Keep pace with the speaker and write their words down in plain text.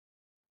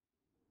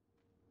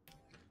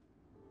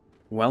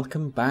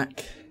Welcome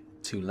back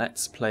to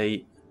Let's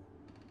Play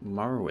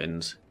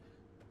Morrowind,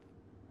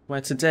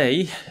 where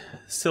today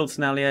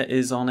Siltanalia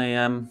is on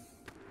a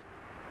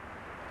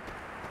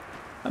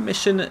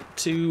mission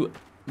to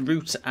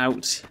root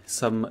out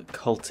some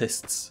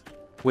cultists.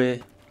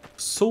 We're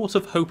sort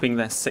of hoping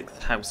they're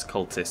 6th House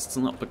cultists,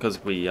 not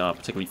because we are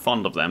particularly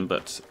fond of them,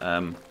 but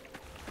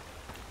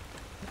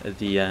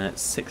the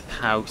 6th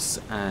House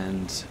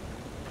and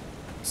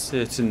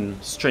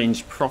certain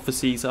strange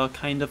prophecies are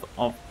kind of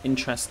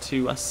interest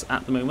to us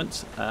at the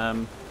moment.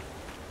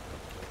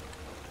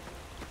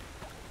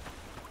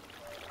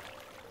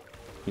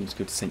 Let's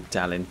go to St.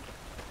 Dalin.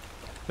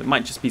 It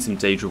might just be some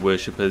Daedra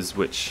worshippers,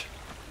 which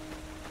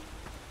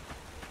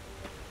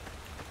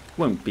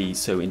won't be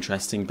so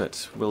interesting,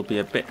 but will be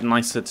a bit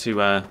nicer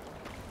to a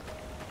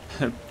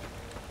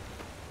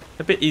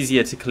bit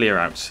easier to clear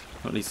out.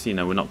 Or at least, you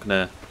know, we're not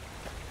going to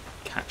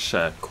catch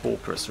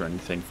Corpus or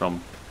anything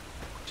from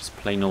just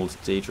plain old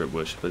Daedra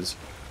worshippers.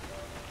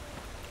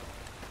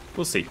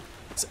 We'll see.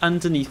 It's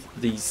underneath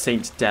the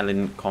St.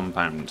 Dalin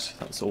compound.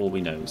 That's all we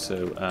know.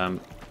 So I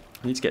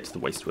need to get to the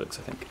Wasteworks,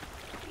 I think.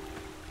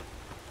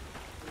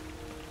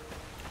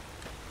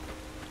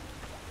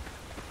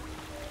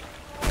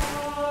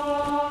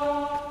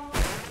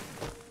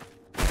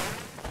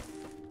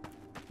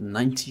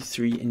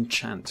 $93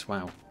 enchant.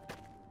 Wow,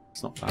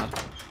 it's not bad.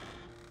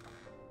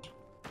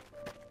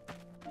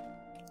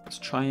 Let's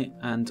try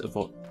and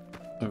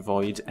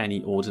avoid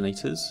any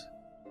ordinators.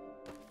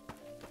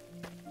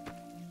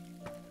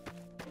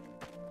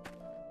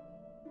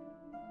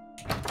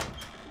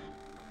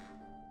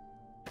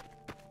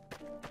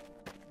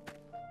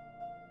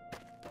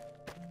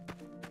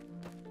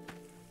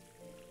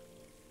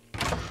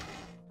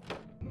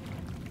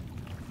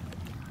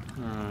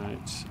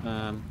 Alright,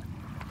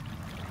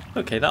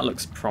 okay, that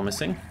looks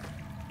promising.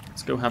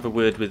 Let's go have a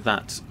word with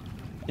that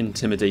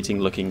intimidating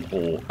looking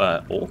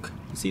orc.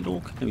 Is he an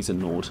orc? No, he's a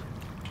Nord.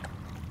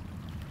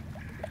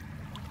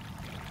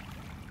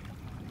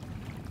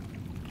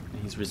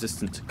 He's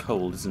resistant to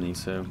cold, isn't he?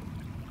 So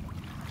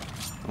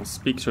I'll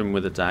speak to him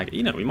with a dagger.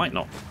 You know, we might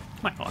not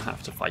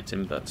have to fight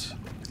him, but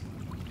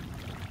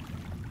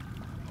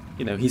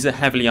you know, he's a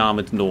heavily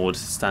armoured Nord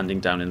standing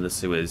down in the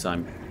sewers.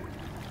 I'm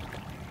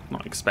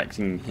not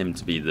expecting him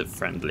to be the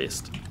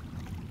friendliest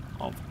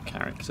of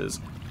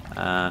characters.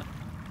 Let's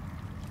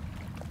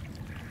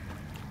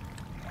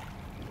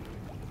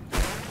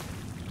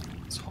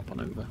hop on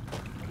over.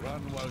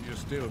 Run while you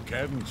still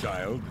can,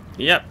 child.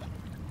 Yep.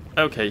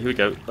 Okay, here we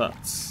go.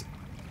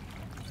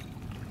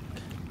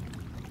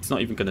 He's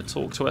not even going to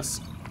talk to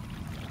us.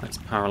 Let's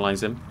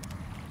paralyze him.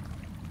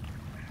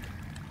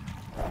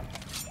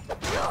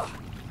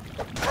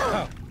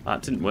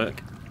 That didn't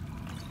work.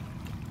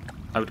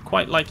 I would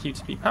quite like you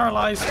to be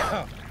paralyzed.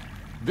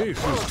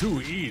 This is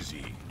too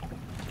easy.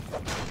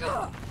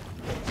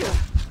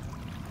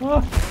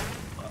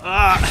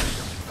 I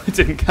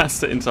didn't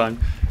cast it in time.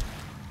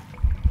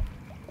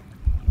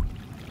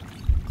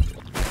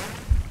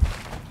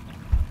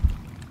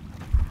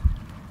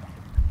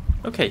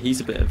 Okay,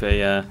 he's a bit of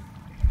a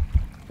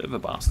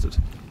bastard.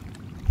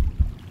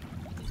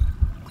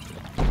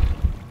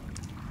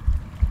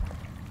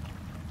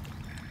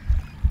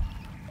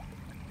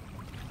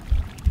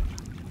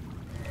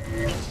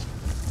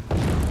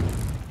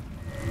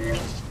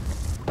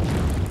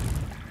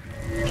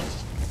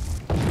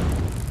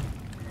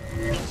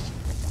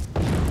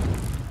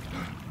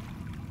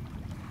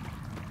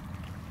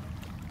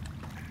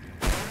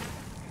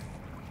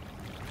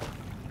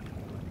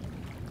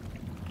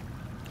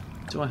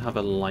 Do I have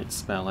a light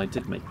spell? I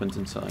did make one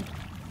in time.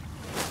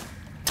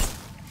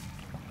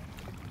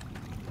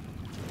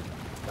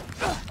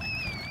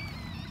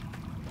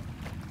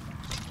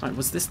 Right,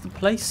 was this the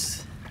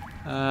place?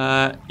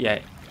 Yeah.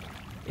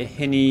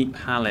 Ihini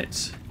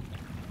Palette.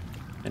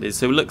 It is.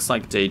 So it looks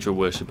like Daedra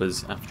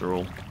worshippers after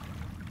all.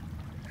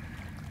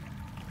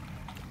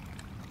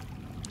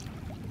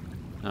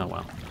 Oh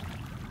well.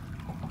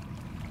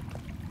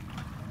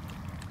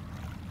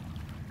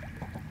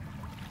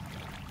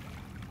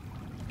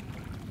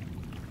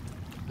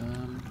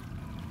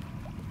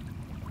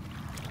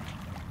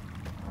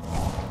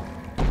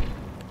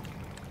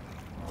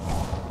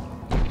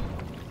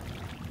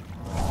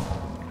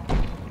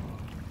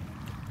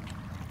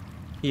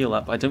 Heal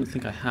up. I don't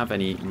think I have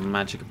any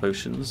magic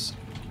potions.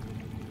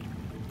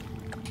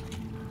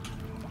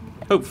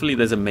 Hopefully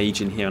there's a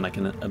mage in here and I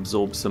can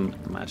absorb some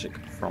magic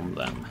from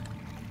them.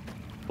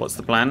 What's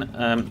the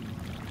plan?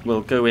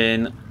 We'll go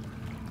in,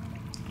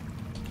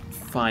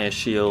 fire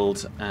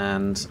shield,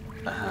 and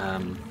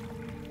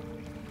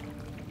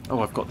oh,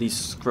 I've got these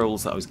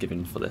scrolls that I was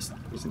given for this,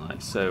 wasn't I?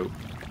 So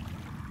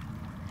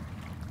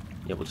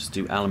yeah, we'll just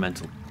do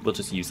elemental. We'll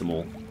just use them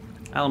all.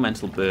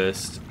 Elemental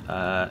burst,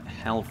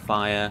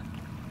 hellfire.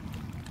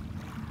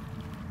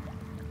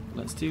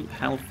 Let's do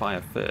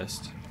hellfire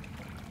first.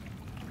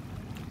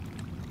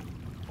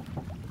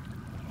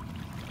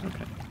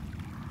 Okay.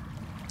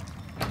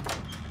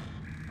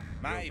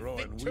 My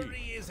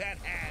victory is at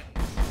hand.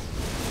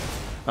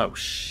 Oh,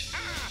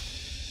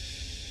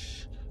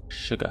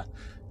 sugar.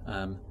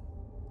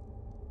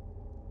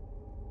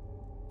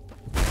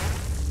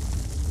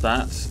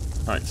 That.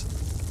 Right.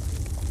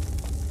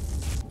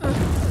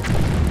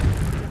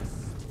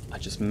 I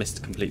just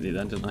missed completely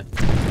then, didn't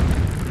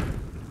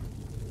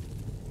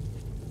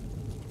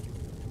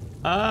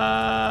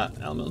I?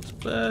 Elemental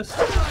Burst.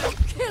 I'll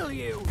kill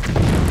you.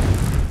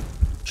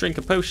 Drink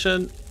a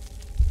potion.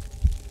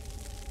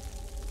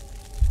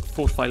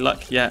 Fortify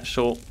luck, yeah,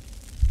 sure.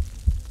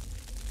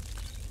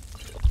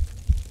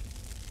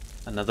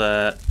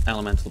 Another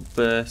elemental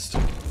burst.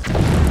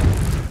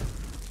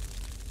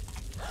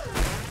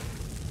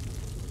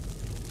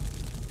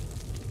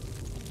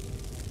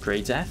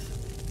 Grey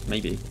death?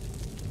 Maybe.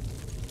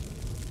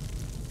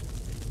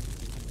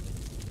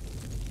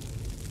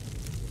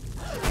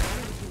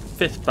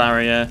 Fifth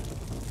barrier.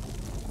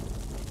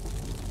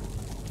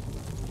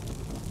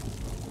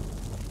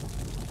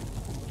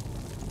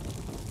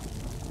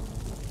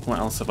 What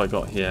else have I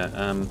got here?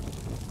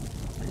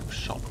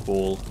 Shock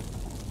ball.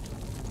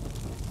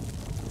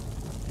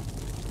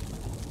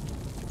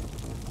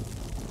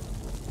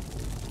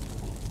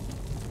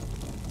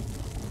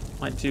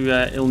 Might do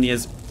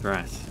Ilnia's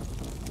breath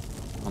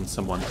on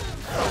someone.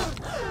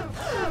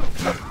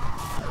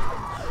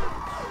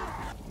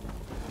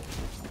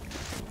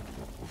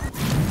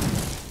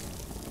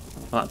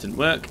 Well, that didn't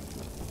work.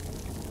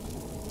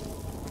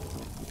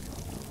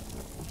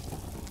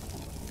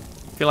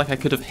 I feel like I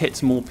could have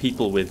hit more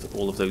people with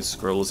all of those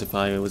scrolls if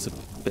I was a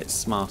bit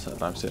smarter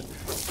about it.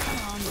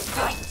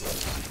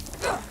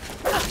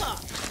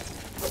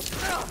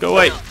 Go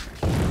away!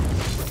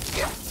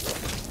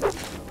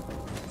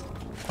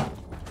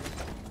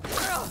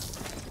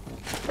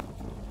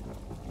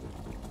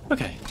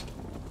 Okay,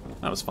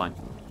 that was fine.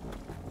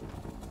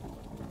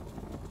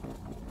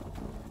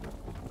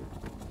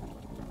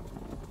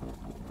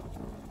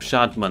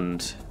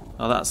 Shadmund.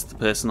 Oh, that's the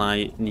person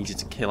I needed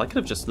to kill. I could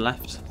have just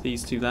left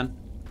these two then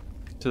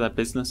to their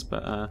business,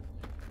 but oh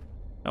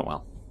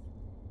well.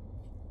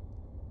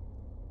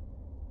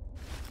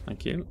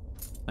 Thank you.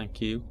 Thank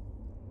you.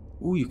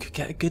 Ooh, you could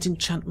get a good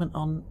enchantment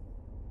on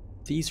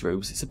these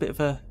robes. It's a bit of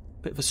a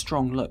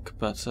strong look,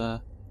 but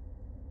and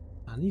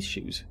these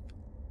shoes.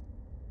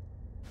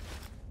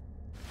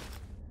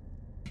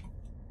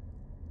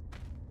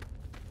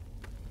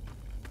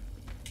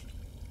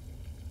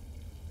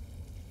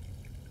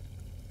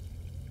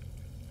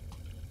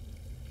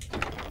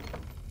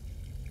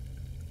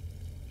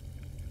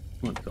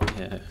 What have we got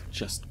here?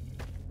 Just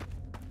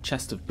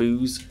chest of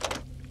booze.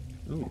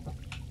 Ooh,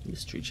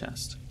 mystery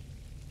chest.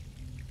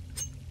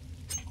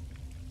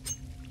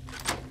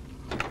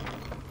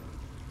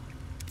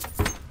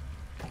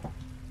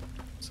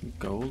 Some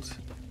gold.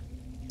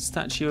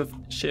 Statue of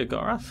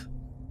Sheogorath.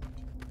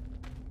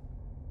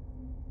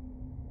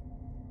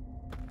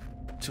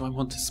 Do I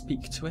want to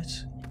speak to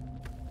it?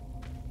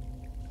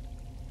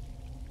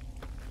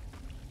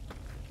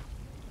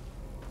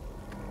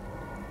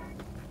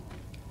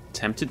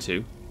 Tempted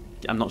to.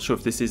 I'm not sure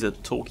if this is a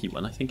talky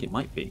one. I think it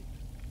might be.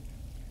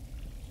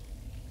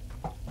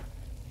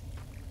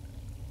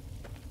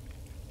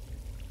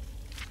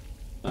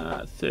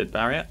 Third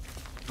barrier.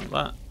 Like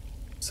that.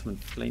 Summon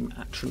Flame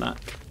Atronak.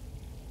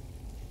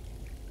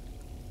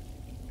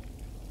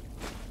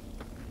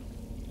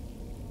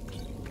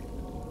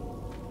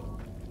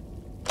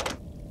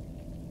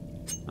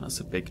 That's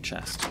a big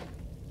chest.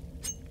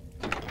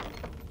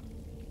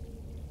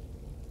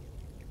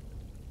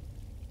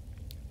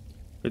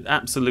 With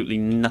absolutely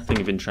nothing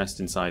of interest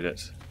inside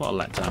it. What a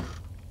letdown.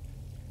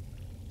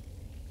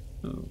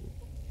 Oh.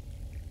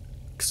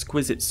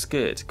 Exquisite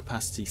skirt,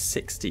 capacity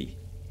 60.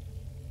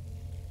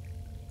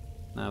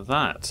 Now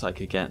that I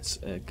could get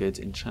a good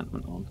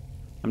enchantment on.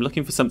 I'm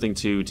looking for something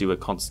to do a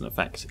constant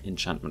effect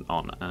enchantment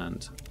on,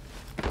 and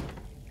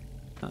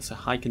that's a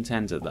high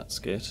contender, that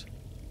skirt.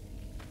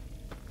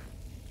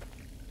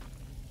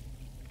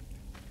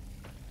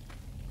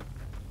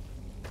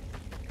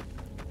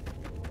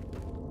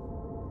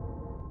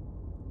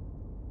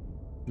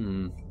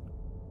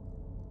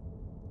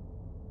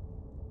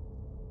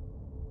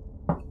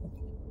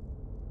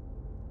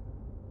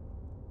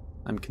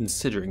 I'm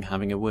considering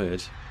having a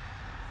word.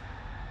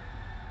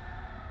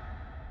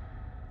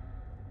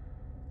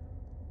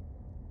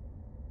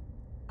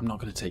 I'm not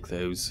going to take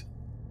those.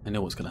 I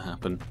know what's going to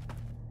happen.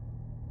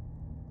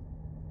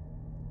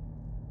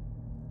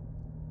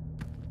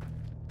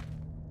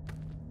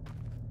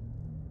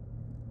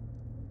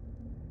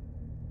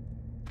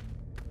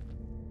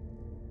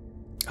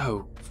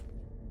 Oh.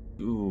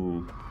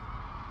 Ooh.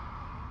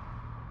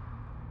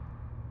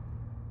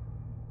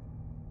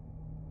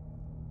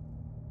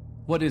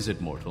 What is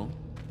it, mortal?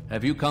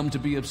 Have you come to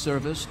be of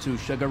service to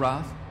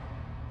Sheogorath?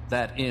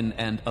 That in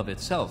and of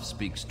itself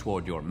speaks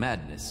toward your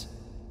madness.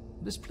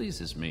 This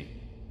pleases me.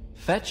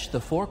 Fetch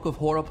the Fork of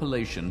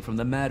Horripilation from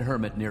the Mad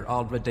Hermit near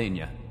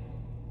Aldredania.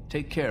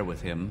 Take care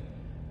with him.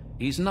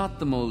 He's not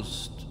the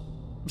most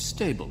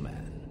stable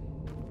man.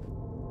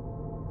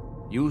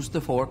 Use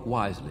the fork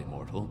wisely,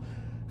 mortal.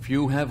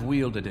 Few have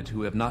wielded it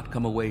who have not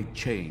come away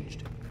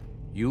changed.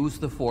 Use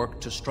the fork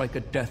to strike a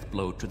death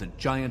blow to the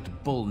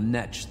giant bull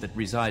Netch that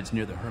resides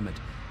near the hermit.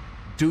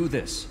 Do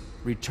this.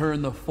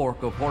 Return the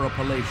fork of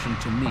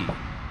Horapellation to me,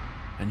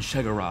 and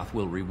Sheogorath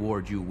will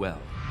reward you well.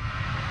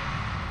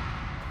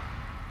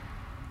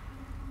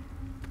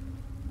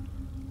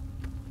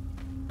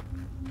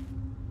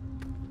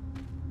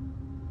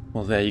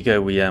 Well, there you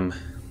go. We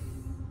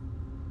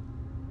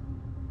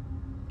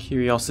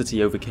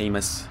curiosity overcame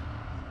us.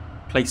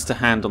 Placed a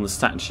hand on the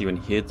statue and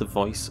heard the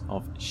voice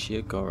of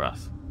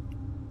Sheogorath.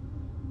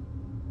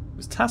 It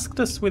was tasked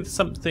us with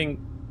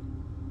something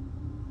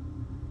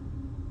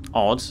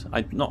odd.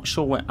 I'm not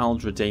sure where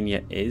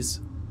Aldredania is.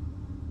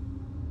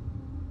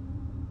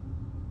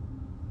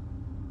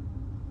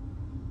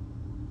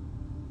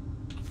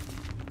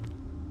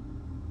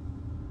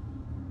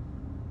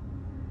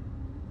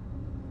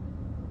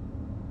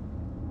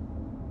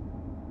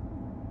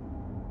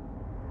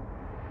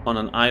 On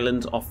an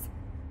island off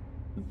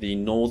the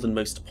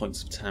northernmost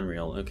points of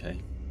Tamriel. Okay.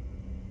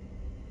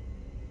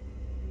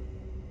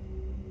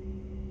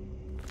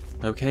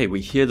 Okay,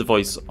 we hear the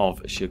voice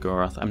of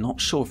Sheogorath. I'm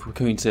not sure if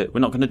we're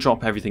not going to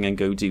drop everything and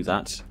go do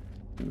that.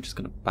 I'm just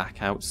going to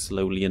back out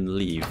slowly and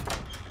leave.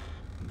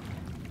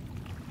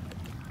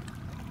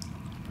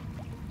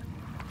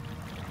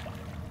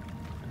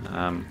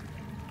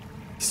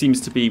 He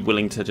seems to be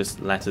willing to just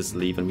let us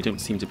leave, and we don't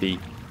seem to be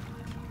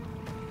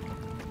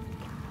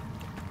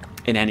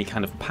in any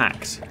kind of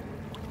pact.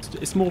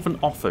 It's more of an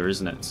offer,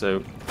 isn't it?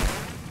 So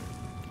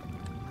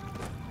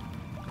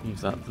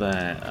leave that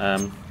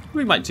there.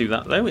 We might do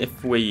that though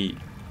if we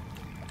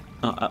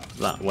are up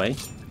that way.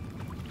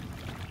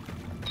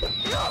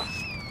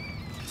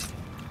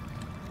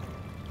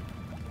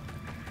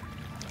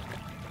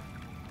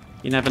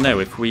 You never know.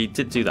 If we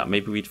did do that,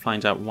 maybe we'd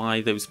find out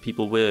why those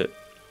people were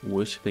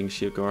worshipping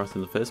Sheogorath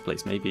in the first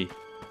place. Maybe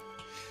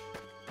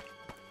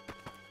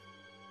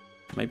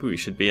we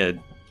should be a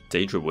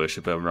Daedra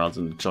worshipper rather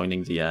than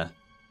joining the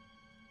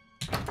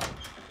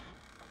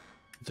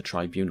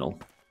Tribunal.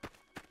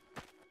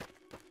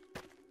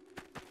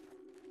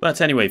 But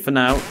anyway, for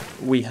now,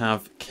 we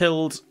have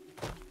killed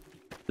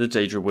the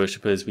Daedra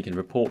worshippers. We can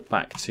report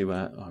back to...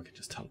 oh, I can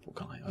just teleport,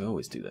 can't I? I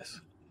always do this.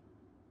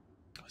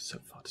 Oh, it's so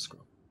far to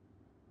scroll.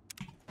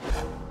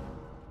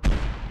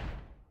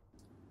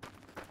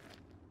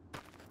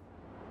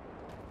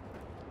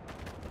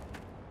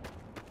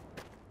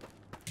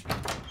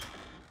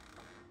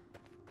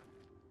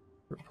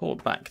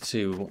 Report back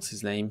to... what's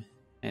his name?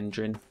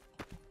 Endrin.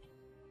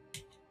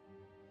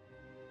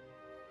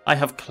 I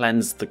have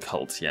cleansed the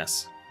cult,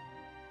 yes.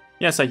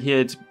 Yes, I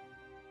heard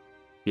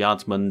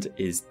Vvardenfell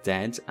is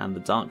dead and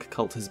the dark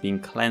cult has been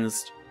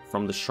cleansed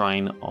from the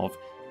shrine of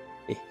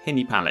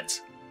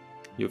Ihinipalit.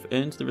 You have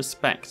earned the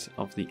respect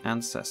of the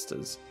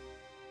ancestors.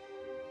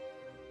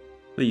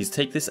 Please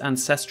take this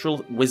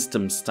ancestral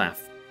wisdom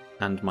staff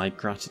and my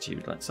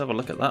gratitude. Let's have a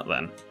look at that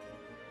then.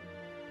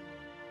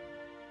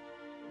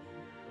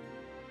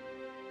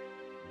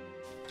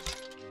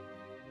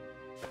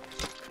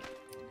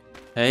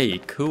 Hey,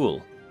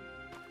 cool.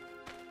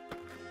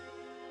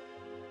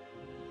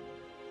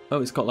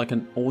 Oh, it's got like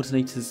an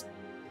Ordinator's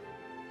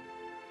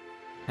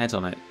head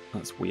on it.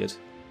 That's weird.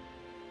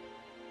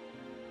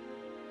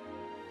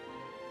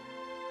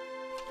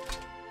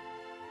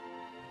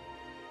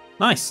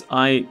 Nice.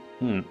 I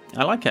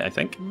like it, I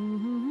think.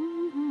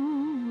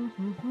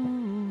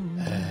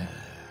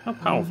 How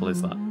powerful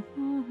is that?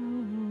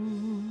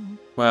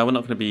 Well, we're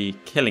not going to be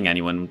killing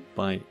anyone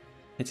by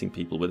hitting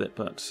people with it,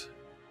 but...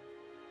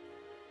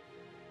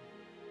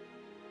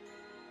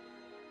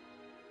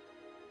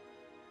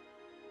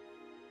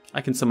 I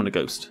can summon a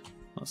ghost.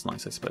 That's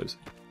nice, I suppose.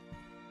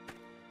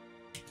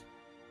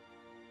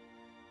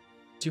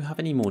 Do you have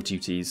any more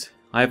duties?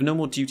 I have no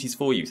more duties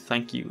for you.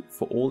 Thank you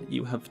for all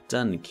you have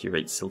done,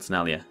 Curate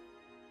Siltanalia.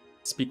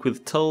 Speak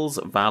with Tulls,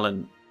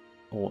 Valen,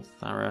 or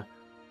Thara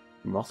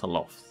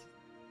Rothaloth.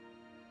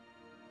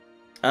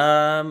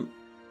 No,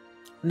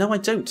 I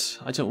don't.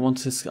 I don't want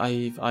to.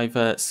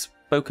 I've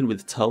spoken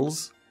with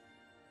Tulls,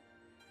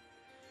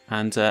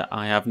 and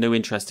I have no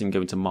interest in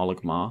going to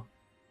Molagmar.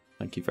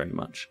 Thank you very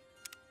much.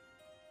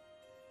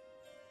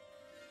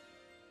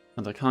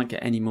 And I can't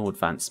get any more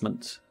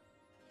advancement.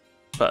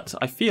 But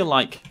I feel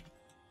like...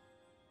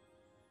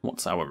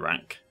 What's our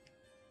rank?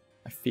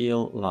 I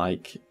feel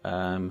like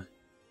a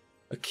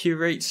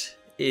curate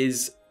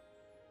is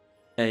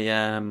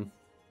a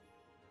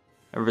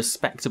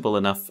respectable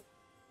enough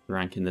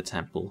rank in the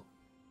temple.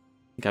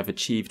 I think I've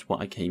achieved what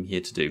I came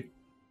here to do.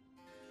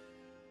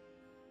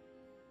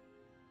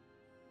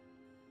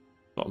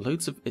 Got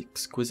loads of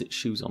exquisite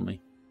shoes on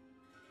me.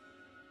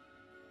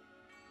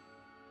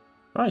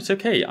 Right,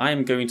 okay, I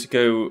am going to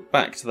go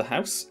back to the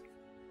house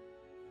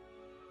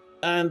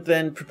and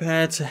then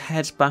prepare to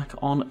head back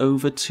on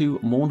over to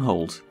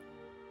Mournhold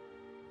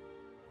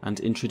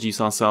and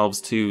introduce ourselves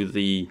to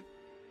the...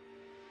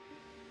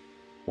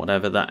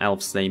 whatever that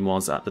elf's name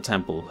was at the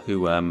temple,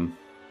 who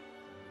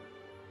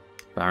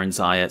Baron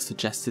Zaya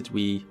suggested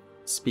we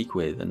speak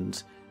with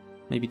and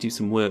maybe do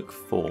some work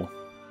for.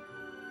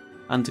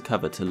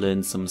 undercover to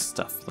learn some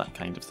stuff, that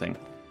kind of thing.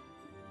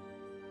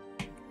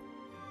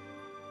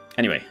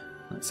 Anyway,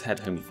 let's head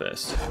home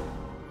first.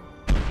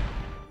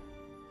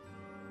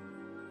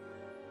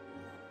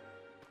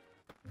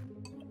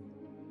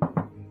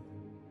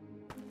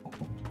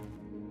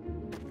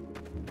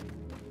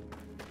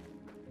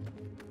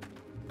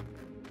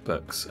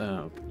 Books.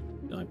 Oh,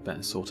 I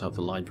better sort out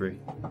the library.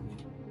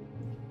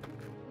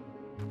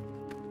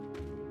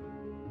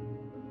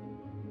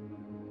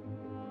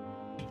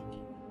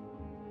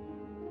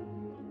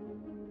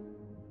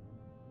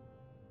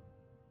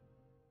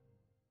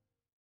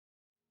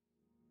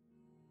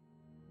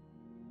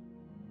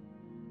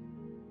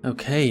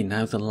 Okay,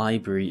 now the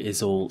library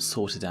is all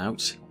sorted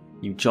out.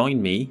 You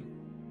join me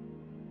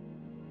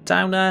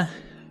down.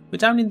 We're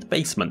down in the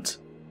basement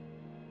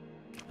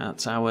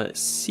at our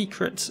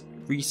secret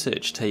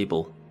research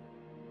table,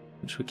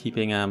 which we're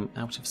keeping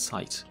out of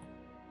sight.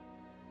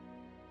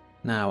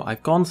 Now,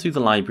 I've gone through the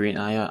library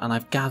and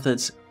I've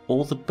gathered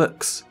all the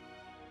books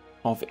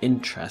of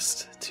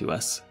interest to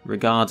us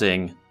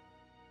regarding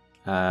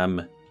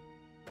the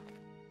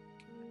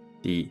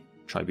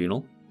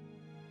Tribunal,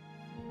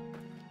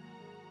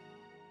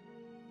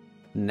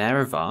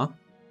 Nerevar,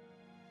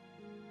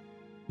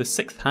 the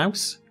 6th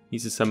house.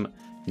 These are some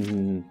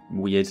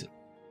weird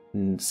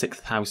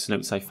 6th house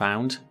notes I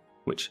found,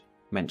 which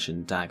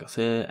mention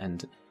Dagothir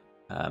and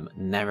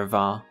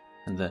Nerevar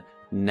and the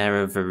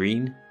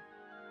Nerevarine.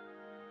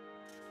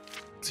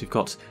 So we've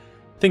got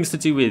things to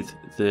do with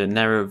the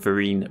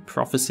Nerevarine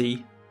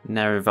prophecy,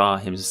 Nerevar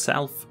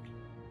himself,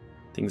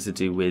 things to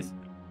do with,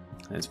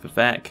 there's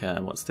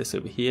Vivek, what's this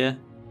over here?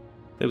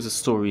 Those are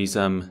stories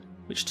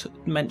which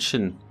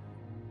mention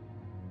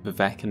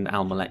Vivek and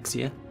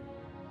Almalexia.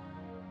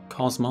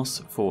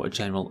 Cosmos for a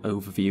general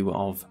overview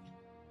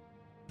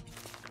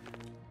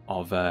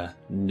of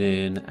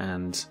Nirn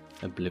and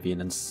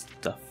Oblivion and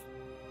stuff.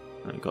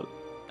 And we've got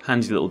a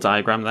handy little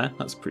diagram there.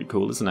 That's pretty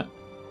cool, isn't it?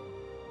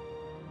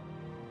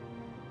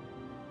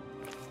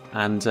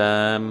 And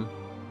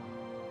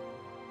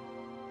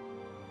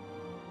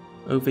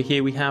over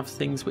here we have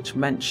things which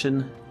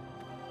mention...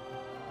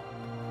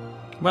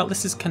 Well,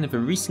 this is kind of a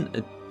recent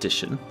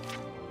addition.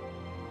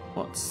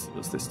 What's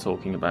this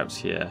talking about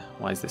here?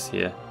 Why is this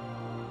here?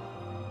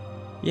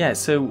 Yeah,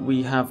 so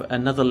we have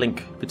another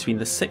link between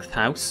the 6th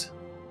house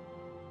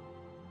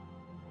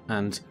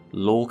and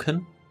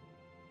Lorcan.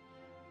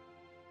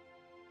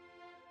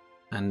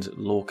 And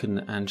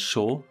Lorcan and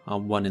Shaw are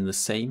one in the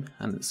same.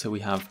 And so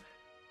we have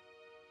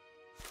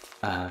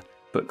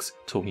books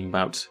talking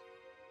about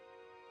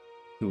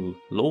who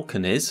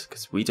Lorcan is,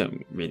 because we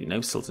don't really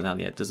know. Sultan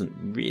Aliet doesn't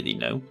really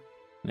know.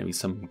 Maybe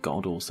some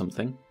god or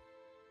something.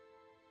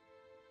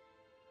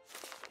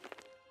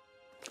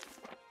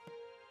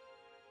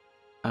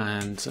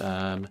 And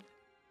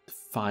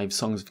 5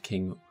 Songs of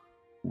King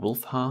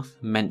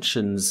Wulfharth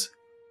mentions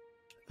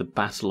the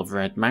Battle of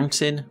Red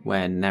Mountain,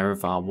 where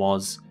Nerevar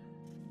was,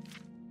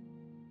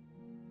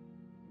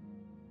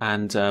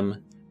 and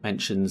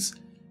mentions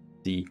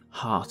the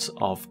Heart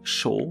of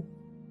Shaw.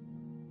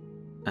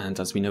 And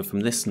as we know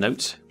from this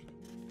note,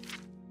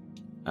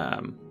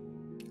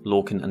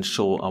 Lorcan and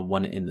Shaw are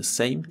one in the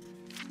same.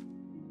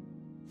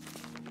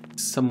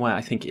 Somewhere,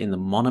 I think, in the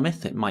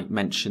Monomyth, it might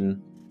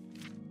mention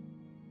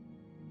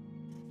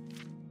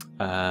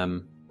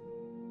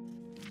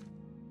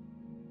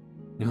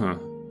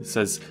it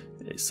says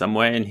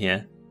somewhere in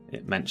here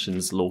it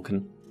mentions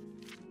Lorcan.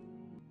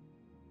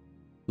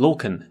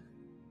 Lorcan.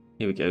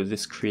 Here we go.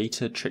 This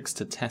creator,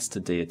 trickster, tester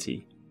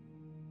deity.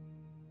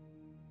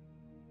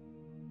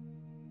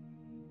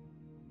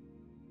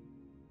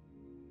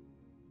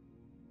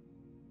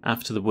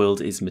 After the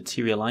world is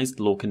materialized,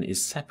 Lorcan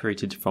is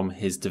separated from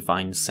his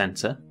divine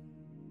center,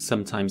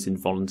 sometimes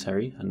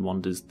involuntary, and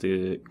wanders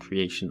the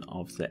creation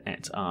of the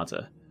Et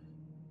Arda.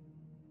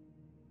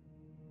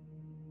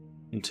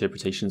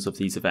 Interpretations of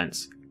these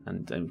events,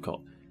 and then we've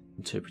got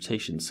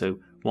interpretations. So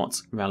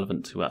what's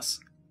relevant to us?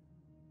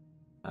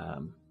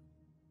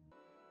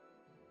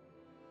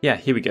 Yeah,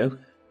 here we go.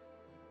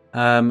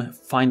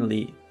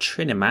 Finally,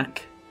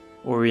 Trinimac,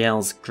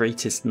 Auriel's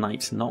greatest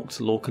knight, knocked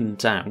Lorcan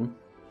down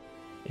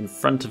in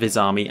front of his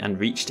army and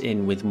reached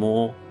in with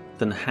more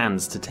than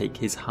hands to take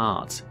his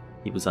heart.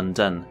 He was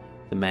undone.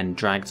 The men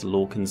dragged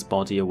Lorcan's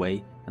body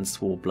away and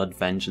swore blood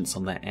vengeance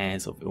on their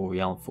heirs of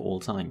Auriel for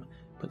all time.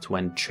 But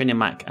when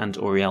Trinimac and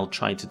Auriel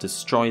tried to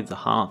destroy the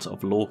heart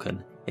of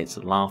Lorcan, it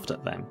laughed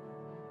at them.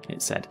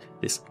 It said,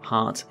 "This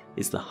heart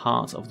is the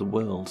heart of the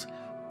world,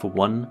 for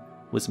one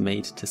was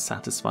made to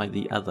satisfy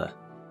the other."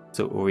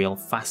 So Auriel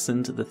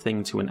fastened the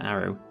thing to an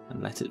arrow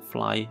and let it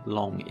fly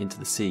long into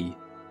the sea,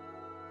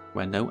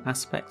 where no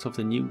aspect of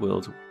the new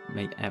world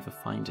may ever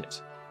find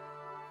it.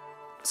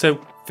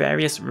 So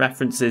various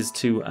references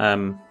to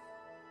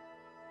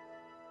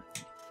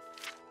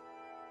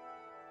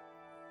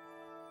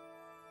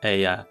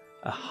a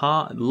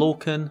heart,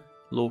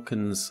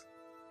 Lorcan's.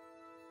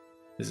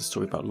 There's a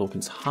story about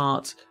Lorcan's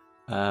heart,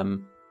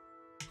 and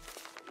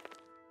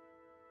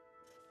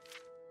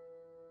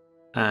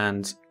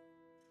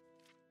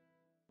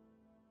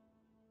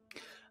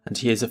And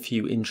here's a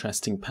few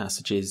interesting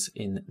passages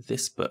in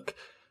this book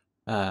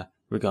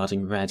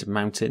regarding Red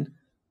Mountain,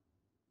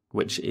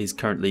 which is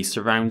currently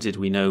surrounded,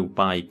 we know,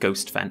 by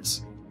Ghost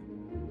Fence.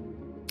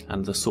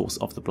 And the source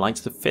of the blight,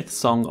 the 5th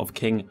song of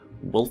King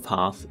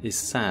Wulfharth, is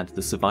sad.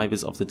 The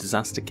survivors of the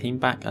disaster came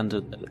back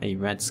under a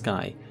red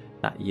sky.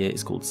 That year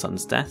is called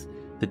Sun's Death.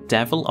 The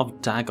devil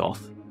of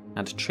Dagoth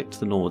had tricked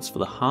the Nords, for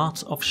the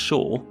heart of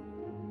Shor.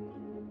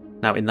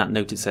 Now in that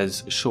note it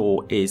says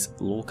Shor is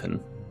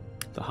Lorcan.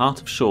 The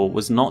heart of Shor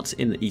was not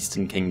in the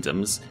Eastern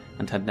Kingdoms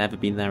and had never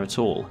been there at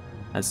all.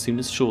 As soon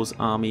as Shor's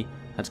army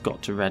had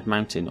got to Red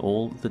Mountain,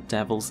 all the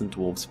devils and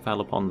dwarves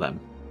fell upon them.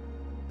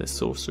 The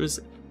sorcerers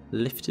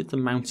lifted the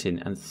mountain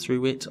and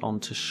threw it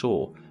onto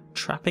Shor,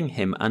 trapping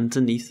him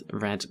underneath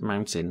Red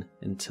Mountain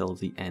until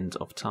the end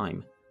of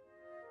time.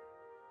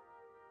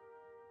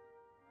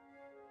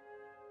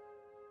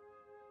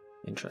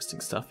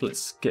 Interesting stuff.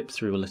 Let's skip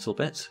through a little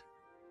bit.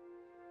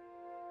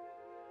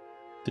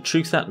 The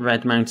truth at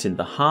Red Mountain,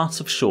 the heart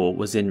of Shor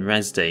was in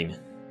Resdain.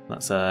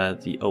 That's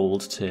the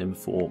old term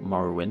for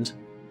Morrowind,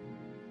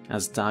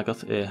 as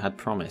Dagoth had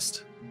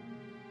promised.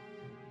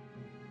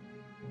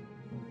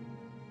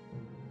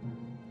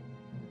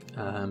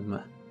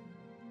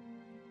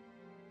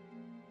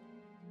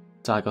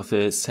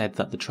 Dagoth said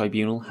that the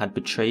Tribunal had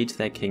betrayed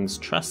their king's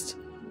trust,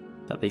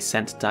 that they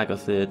sent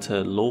Dagoth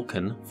to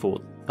Lorcan, for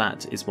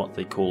that is what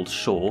they called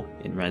Shor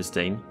in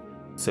Resdain,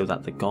 so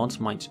that the god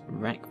might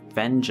wreak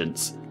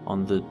vengeance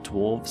on the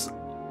dwarves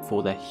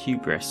for their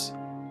hubris.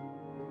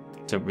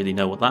 Don't really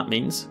know what that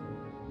means.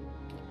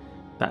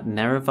 That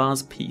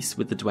Nerevar's peace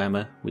with the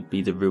Dwemer would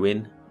be the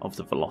ruin of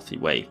the Velothi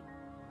Way.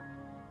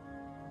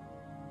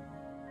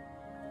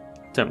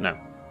 Don't know,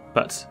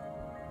 but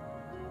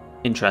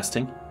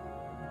interesting.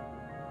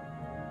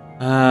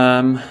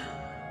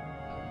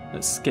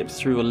 Let's skip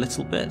through a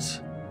little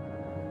bit.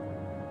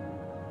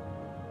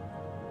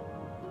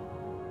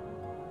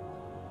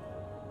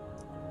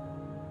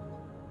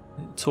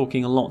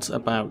 Talking a lot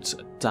about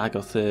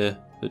Dagoth,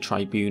 the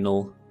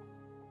Tribunal,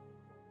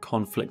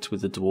 conflict with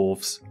the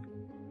dwarves.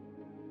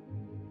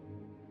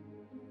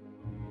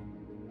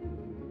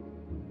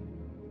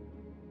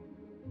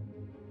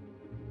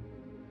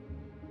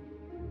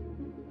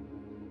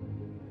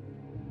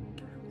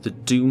 The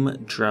Doom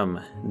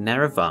Drum.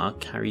 Nerevar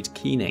carried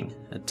Keening,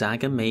 a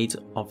dagger made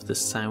of the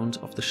sound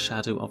of the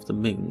shadow of the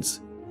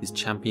moons. His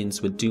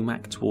champions were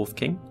Dumak Dwarf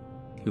King,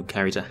 who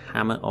carried a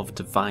hammer of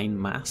divine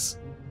mass,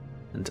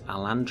 and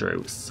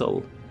Alandro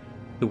Sul,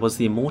 who was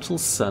the immortal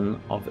son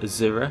of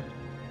Azura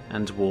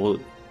and wore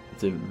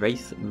the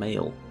Wraith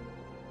Mail.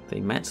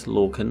 They met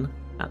Lorcan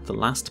at the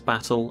last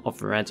battle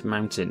of Red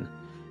Mountain.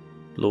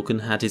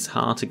 Lorcan had his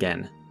heart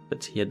again,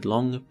 but he had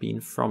long been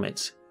from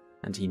it,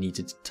 and he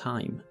needed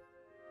time.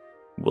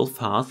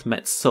 Wulfharth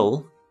met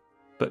Sul,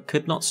 but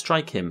could not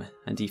strike him,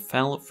 and he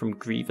fell from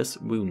grievous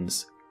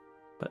wounds,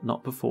 but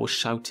not before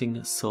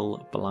shouting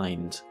Sul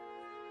blind.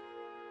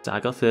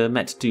 Dagoth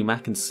met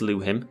Dumak and slew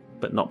him,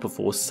 but not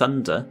before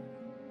Sunder.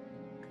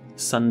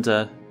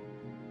 Sunder,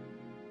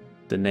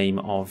 the name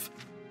of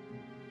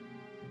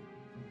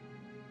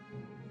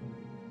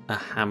a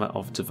hammer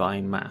of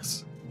divine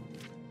mass,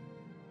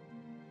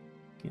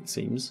 it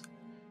seems.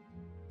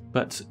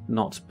 But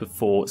not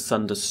before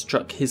Sunder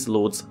struck his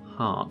lord's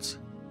heart.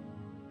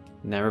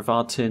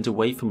 Nerevar turned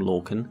away from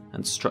Lorcan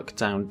and struck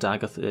down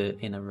Dagoth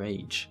in a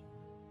rage,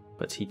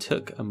 but he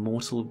took a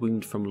mortal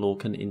wound from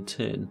Lorcan in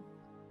turn.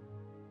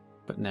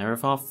 But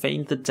Nerevar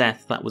feigned the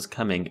death that was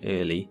coming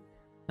early,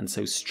 and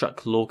so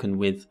struck Lorcan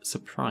with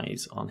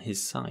surprise on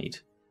his side.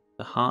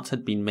 The heart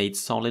had been made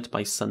solid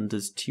by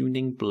Sunder's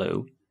tuning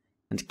blow,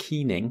 and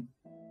Keening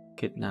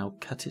could now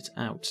cut it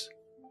out.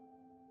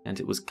 And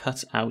it was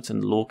cut out,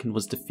 and Lorcan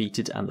was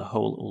defeated, and the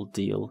whole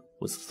ordeal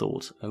was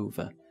thought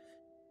over.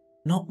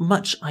 Not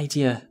much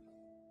idea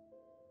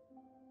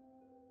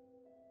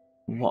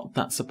what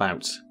that's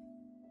about.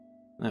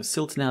 Now,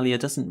 Silternalia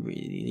doesn't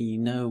really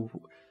know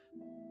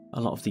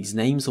a lot of these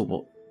names or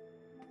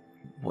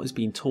what is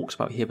being talked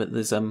about here, but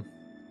there's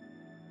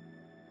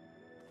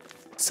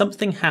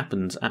something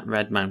happened at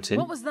Red Mountain.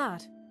 What was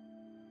that?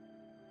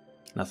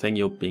 Nothing,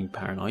 you're being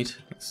paranoid.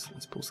 Let's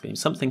pause the game.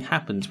 Something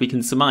happened. We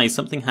can surmise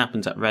something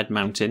happened at Red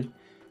Mountain.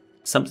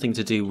 Something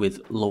to do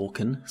with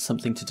Lorcan.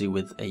 Something to do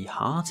with a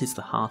heart. Is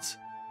the heart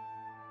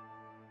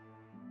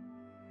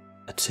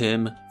a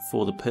term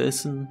for the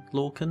person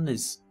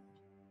Lorcan?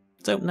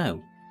 Don't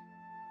know.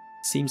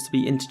 Seems to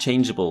be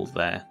interchangeable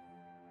there.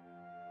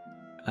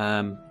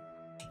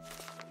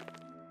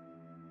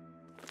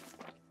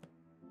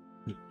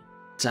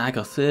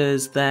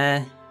 Dagoth's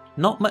there.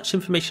 Not much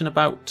information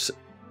about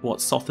what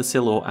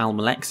Sathil or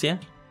Almalexia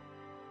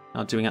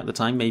are doing at the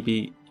time.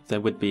 Maybe there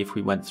would be if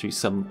we went through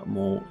some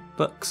more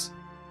books.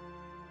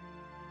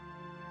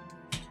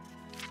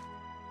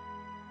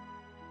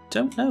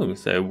 Don't know,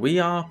 though. We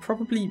are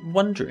probably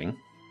wondering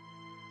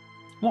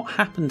what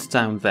happened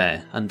down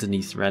there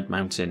underneath Red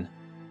Mountain.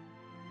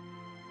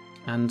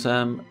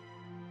 And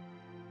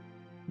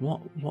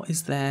what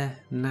is there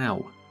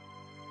now?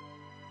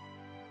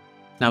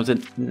 Now, the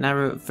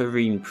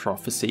Nerevarine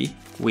prophecy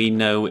we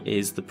know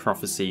is the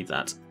prophecy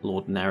that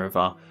Lord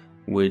Nerevar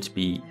would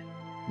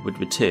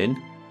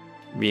return,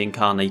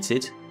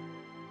 reincarnated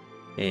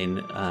in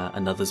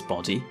another's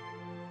body.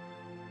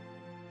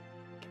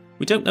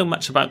 We don't know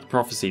much about the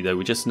prophecy, though.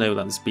 We just know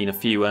that there's been a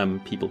few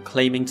people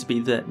claiming to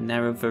be the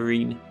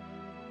Nerevarine.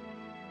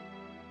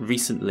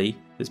 Recently,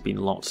 there's been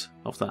a lot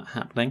of that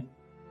happening.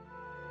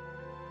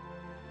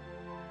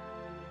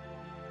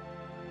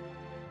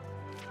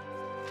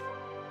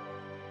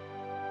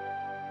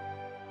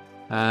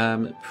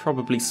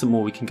 Probably some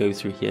more we can go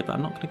through here, but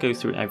I'm not going to go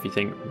through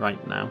everything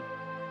right now.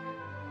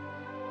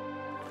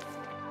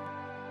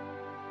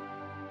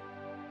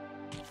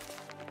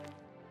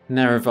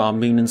 Nerevar,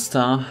 Moon and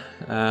Star.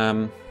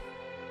 But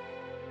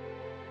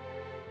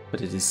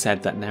it is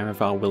said that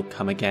Nerevar will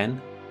come again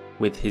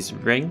with his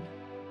ring,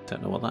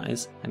 don't know what that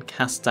is, and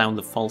cast down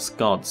the false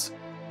gods,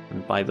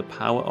 and by the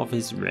power of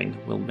his ring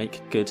will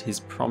make good his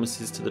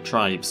promises to the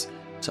tribes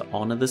to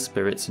honour the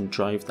spirits and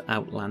drive the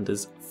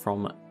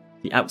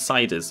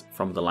outsiders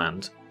from the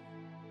land.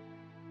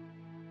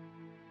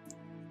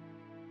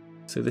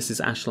 So this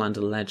is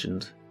Ashlander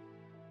legend.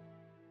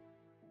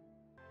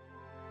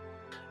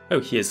 Oh,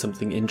 here's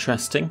something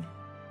interesting.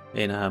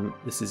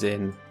 This is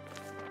in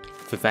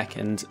Vivek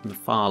and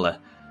Mephala.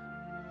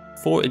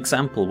 For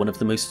example, one of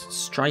the most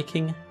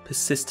striking,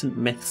 persistent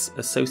myths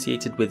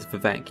associated with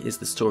Vivek is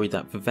the story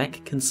that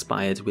Vivek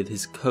conspired with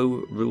his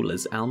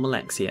co-rulers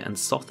Almalexia and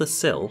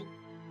Sathil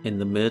in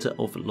the murder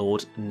of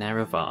Lord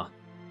Nerevar,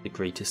 the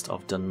greatest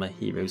of Dwemer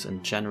heroes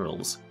and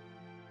generals.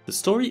 The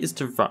story is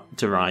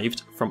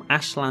derived from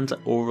Ashlander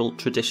oral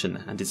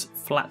tradition and is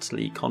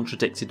flatly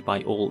contradicted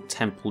by all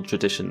temple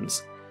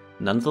traditions.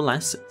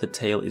 Nonetheless, the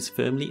tale is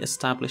firmly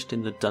established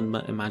in the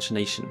Dwemer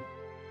imagination,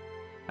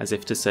 as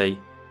if to say,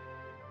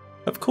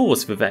 of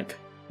course Vivek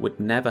would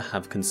never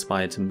have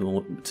conspired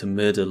to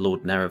murder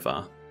Lord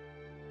Nerevar,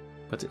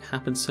 but it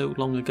happened so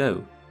long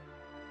ago.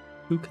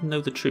 Who can know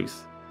the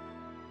truth?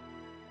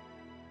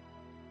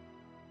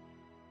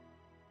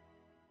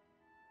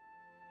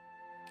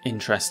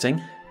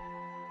 Interesting.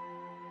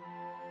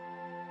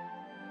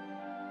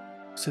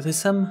 So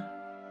there's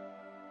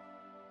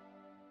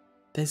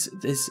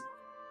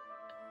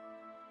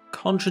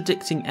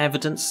contradicting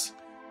evidence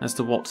as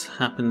to what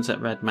happens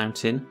at Red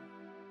Mountain,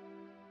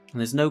 and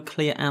there's no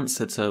clear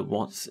answer to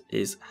what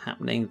is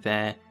happening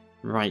there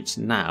right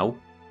now,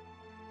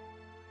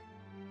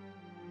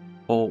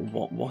 or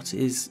what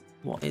is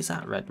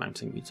at Red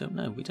Mountain. We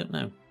don't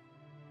know.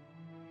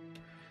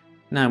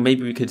 Now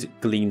maybe we could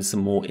glean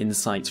some more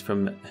insight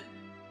from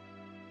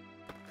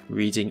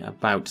reading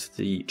about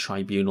the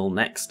Tribunal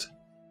next.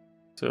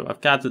 So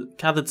I've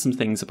gathered some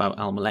things about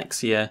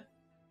Almalexia,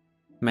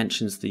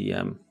 mentions the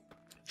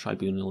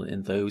Tribunal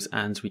in those,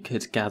 and we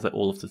could gather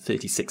all of the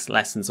 36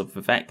 lessons of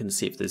Vivek and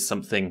see if there's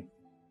something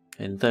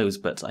in those,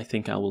 but I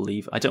think I will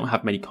leave. I don't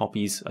have many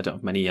copies, I don't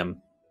have many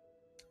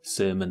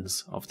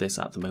sermons of this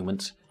at the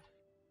moment,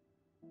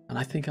 and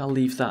I think I'll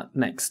leave that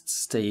next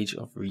stage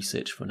of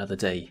research for another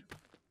day.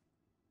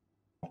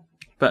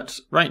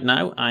 But right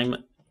now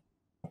I'm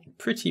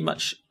pretty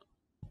much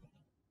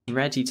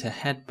ready to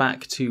head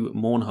back to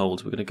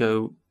Mournhold. We're going to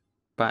go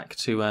back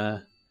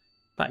to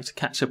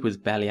catch up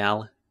with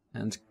Belial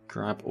and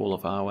grab all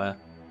of our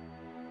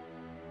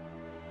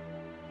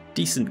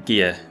decent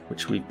gear,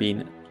 which we've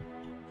been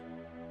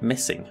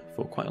missing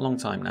for quite a long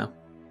time now.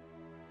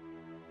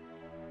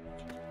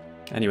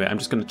 Anyway, I'm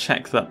just going to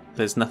check that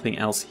there's nothing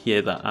else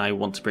here that I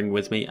want to bring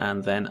with me,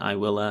 and then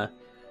I'll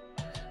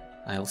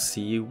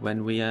see you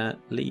when we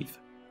leave.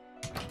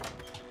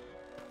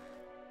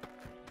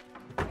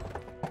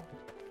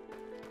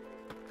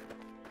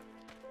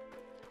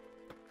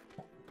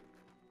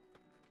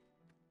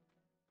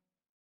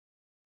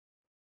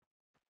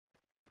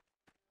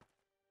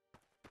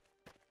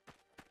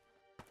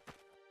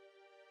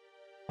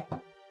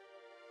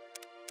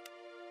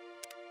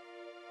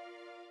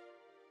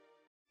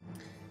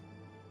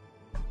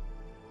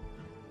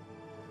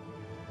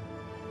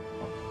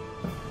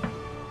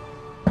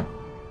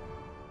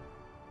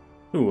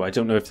 Ooh, I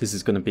don't know if this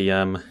is going to be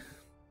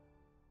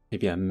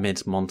maybe a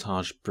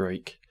mid-montage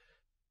break.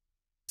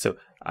 So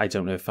I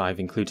don't know if I've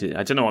included it.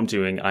 I don't know what I'm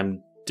doing.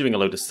 I'm doing a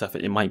load of stuff.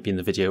 It might be in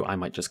the video. I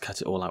might just cut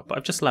it all out. But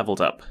I've just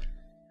leveled up.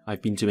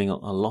 I've been doing a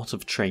lot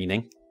of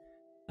training.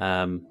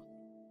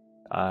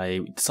 I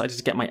decided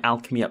to get my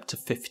alchemy up to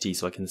 50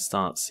 so I can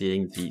start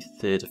seeing the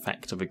third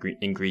effect of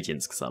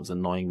ingredients, because that was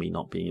annoying me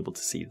not being able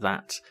to see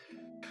that.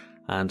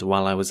 And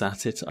while I was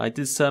at it, I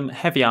did some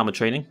heavy armor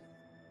training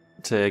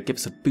to give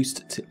us a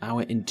boost to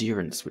our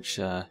endurance, which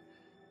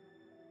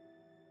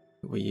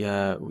we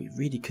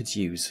really could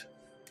use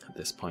at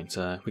this point.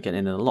 We're getting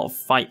in a lot of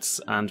fights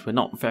and we're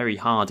not very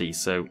hardy,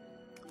 so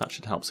that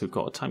should help. So we've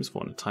got a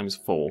 ×4 and a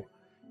 ×4.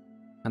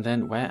 And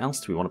then where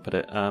else do we want to put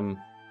it?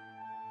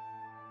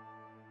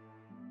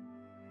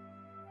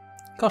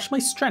 Gosh, my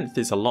strength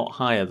is a lot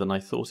higher than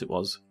I thought it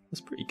was. That's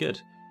pretty good.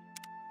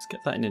 Let's get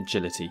that in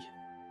agility.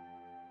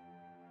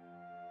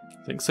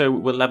 I think so.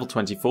 We're level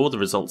 24. The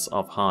results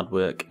of hard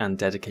work and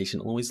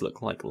dedication always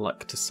look like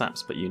luck to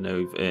saps, but you know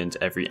you've earned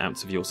every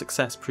ounce of your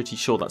success. Pretty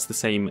sure that's the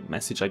same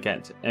message I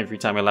get every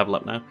time I level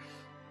up now.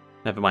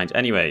 Never mind.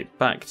 Anyway,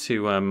 back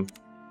to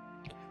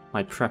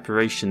my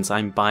preparations.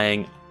 I'm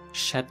buying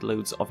shed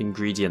loads of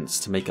ingredients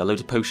to make a load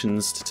of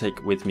potions to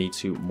take with me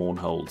to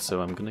Mournhold.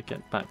 So I'm going to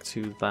get back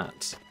to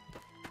that.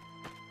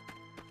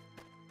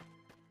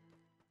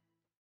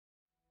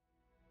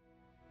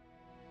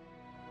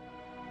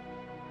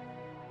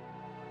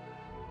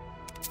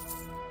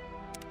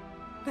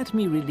 Let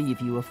me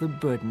relieve you of the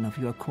burden of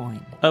your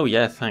coin. Oh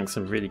yeah, thanks.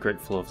 I'm really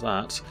grateful of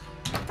that.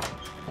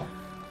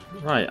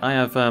 Right, I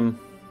have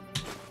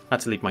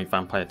had to leave my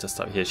vampire dust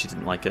out here. She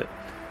didn't like it.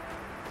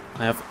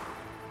 I have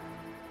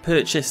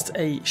purchased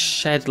a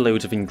shed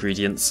load of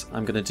ingredients.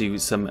 I'm going to do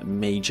some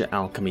major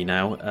alchemy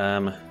now.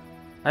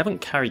 I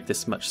haven't carried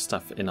this much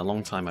stuff in a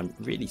long time. I'm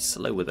really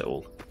slow with it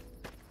all.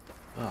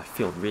 Oh, I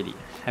feel really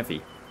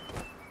heavy.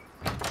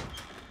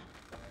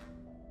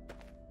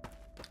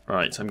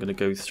 Right, I'm going to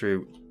go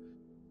through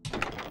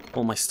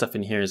all my stuff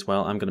in here as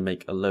well. I'm going to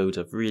make a load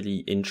of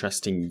really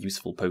interesting,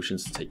 useful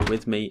potions to take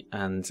with me.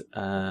 And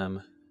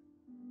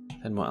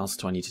then what else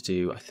do I need to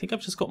do? I think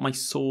I've just got my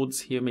swords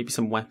here, maybe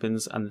some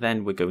weapons, and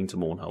then we're going to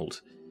Mournhold.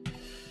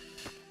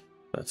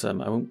 But I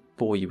won't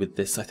bore you with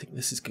this. I think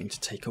this is going to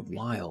take a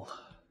while.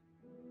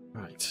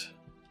 Right.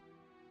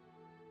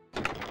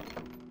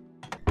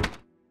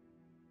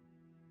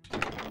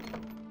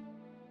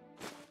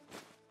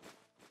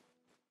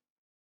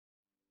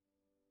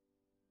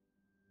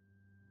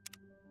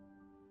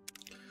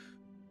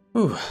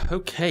 Ooh,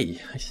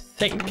 okay, I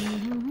think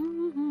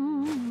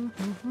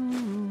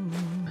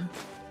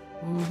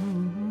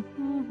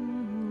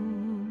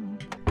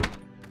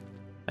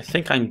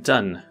I'm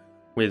done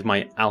with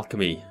my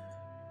alchemy.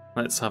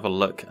 Let's have a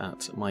look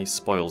at my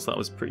spoils. That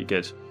was pretty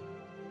good.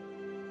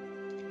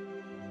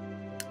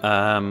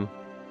 Okay,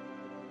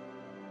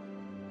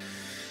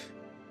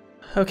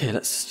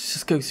 let's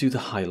just go through the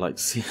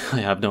highlights. I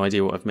have no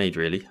idea what I've made,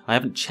 really. I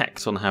haven't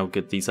checked on how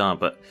good these are,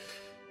 but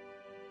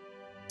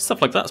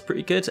stuff like that's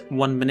pretty good.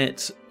 1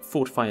 minute,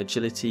 Fortify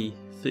Agility,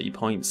 30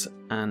 points,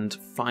 and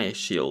Fire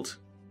Shield,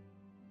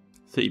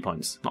 30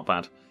 points. Not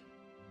bad.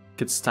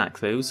 Could stack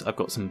those. I've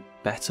got some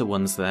better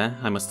ones there.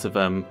 I must have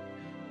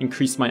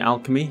increased my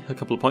alchemy a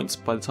couple of points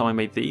by the time I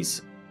made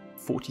these.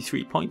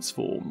 43 points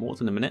for more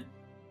than a minute.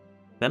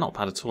 They're not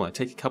bad at all. I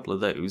take a couple of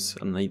those,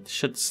 and they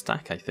should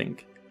stack, I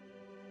think.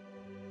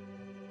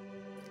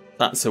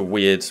 That's a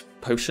weird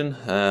potion.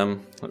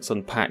 Let's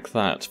unpack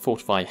that.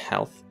 Fortify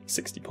Health,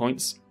 60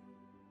 points.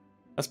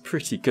 That's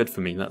pretty good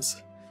for me.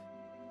 That's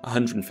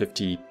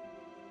 150%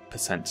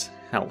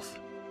 health.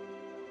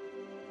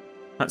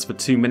 That's for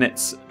 2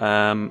 minutes.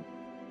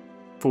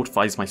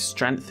 Fortifies my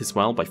strength as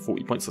well by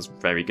 40 points. That's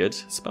very good.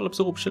 Spell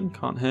absorption,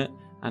 can't hurt.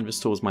 And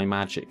restores my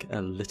magic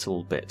a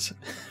little bit.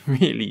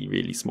 Really,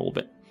 really small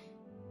bit.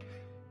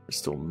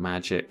 Restore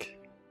magic.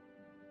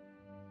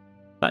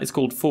 That is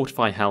called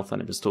Fortify Health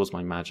and it restores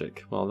my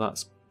magic. Well,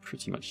 that's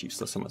pretty much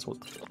useless. I might as well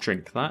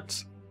drink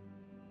that.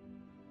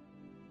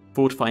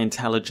 Fortify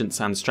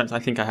Intelligence and Strength. I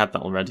think I had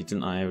that already,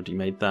 didn't I? I already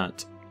made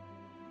that.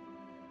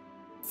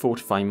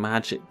 Fortify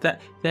Magic.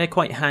 They're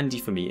quite handy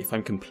for me. If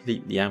I'm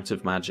completely out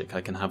of magic,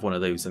 I can have one of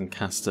those and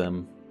cast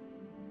a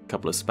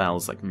couple of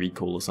spells like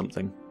Recall or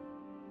something.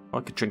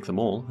 Or I could drink them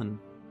all and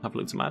have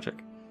loads of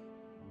magic.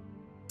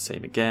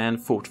 Same again.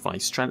 Fortify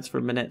Strength for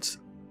a minute.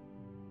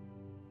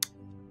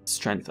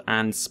 Strength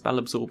and Spell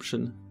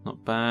Absorption.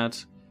 Not bad.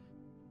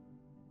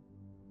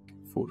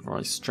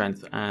 Fortify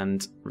Strength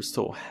and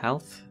Restore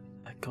Health.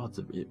 God,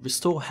 the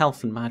Restore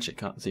Health and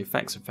Magic, the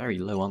effects are very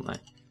low, aren't they?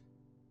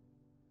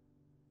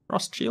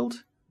 Frost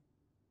Shield?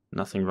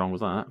 Nothing wrong with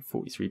that,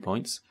 43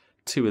 points.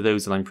 2 of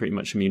those and I'm pretty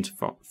much immune to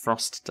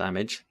frost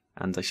damage,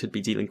 and I should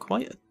be dealing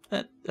quite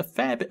a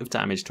fair bit of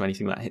damage to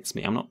anything that hits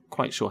me. I'm not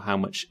quite sure how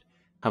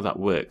that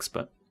works,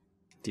 but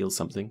deal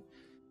something.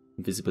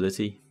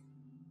 Invisibility.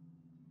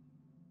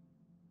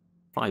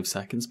 5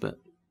 seconds, but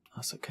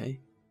that's okay.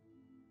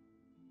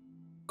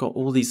 Got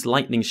all these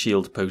Lightning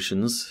Shield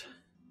potions,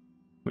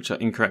 which are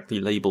incorrectly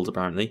labelled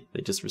apparently.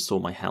 They just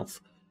restore my health.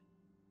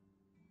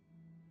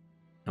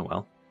 Oh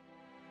well.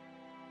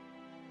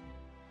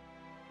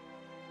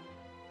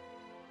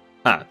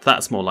 Ah,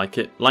 that's more like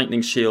it.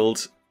 Lightning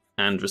Shield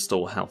and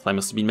Restore Health. I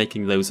must have been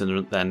making those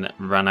and then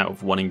ran out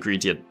of one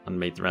ingredient and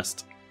made the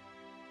rest.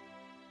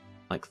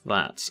 Like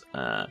that.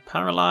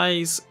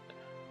 Paralyze.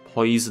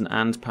 Poison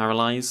and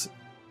Paralyze.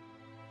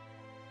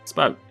 It's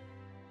about...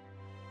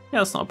 yeah,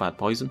 that's not a bad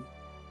poison.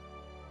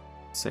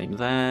 Same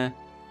there.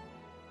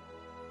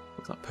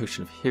 What's that?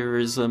 Potion of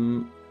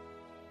Heroism.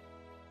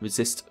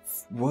 Resist...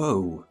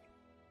 whoa!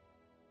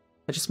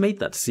 I just made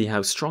that to see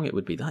how strong it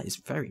would be. That is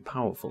very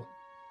powerful.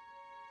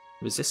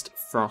 Resist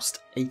Frost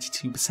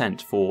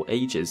 82% for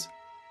ages.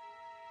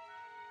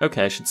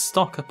 Okay, I should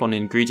stock up on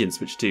ingredients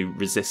which do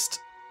resist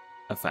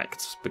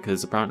effects,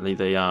 because apparently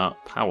they are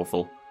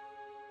powerful.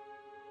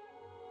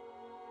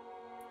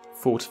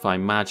 Fortify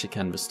Magic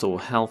and Restore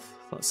Health.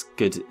 That's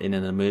good in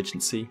an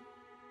emergency.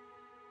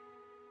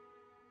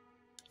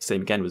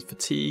 Same again with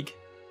fatigue.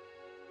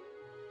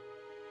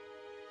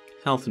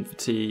 Health and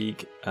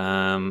fatigue.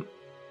 A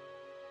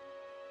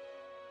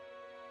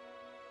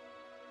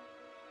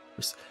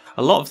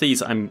lot of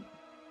these I'm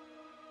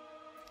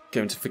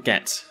going to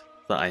forget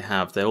that I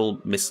have. They're all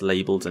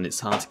mislabeled and it's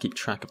hard to keep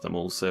track of them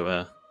all, so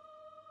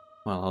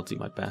well, I'll do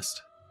my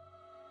best.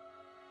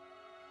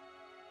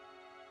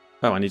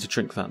 Oh, I need to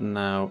drink that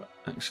now,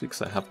 actually,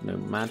 because I have no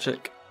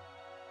magic.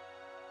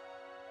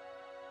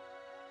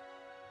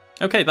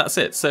 Okay, that's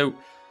it. So,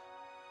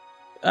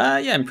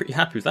 yeah, I'm pretty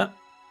happy with that.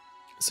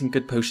 Some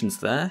good potions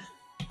there.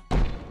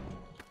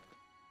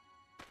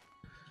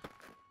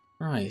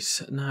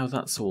 Right, now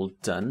that's all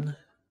done.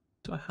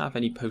 Do I have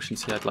any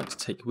potions here I'd like to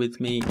take with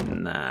me?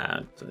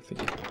 Nah, I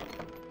think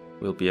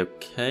we'll be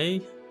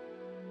okay.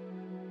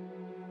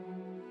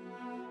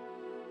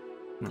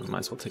 Might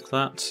as well take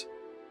that.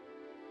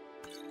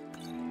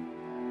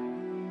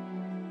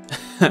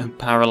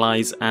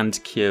 Paralyze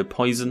and cure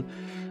poison.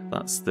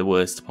 That's the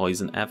worst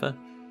poison ever.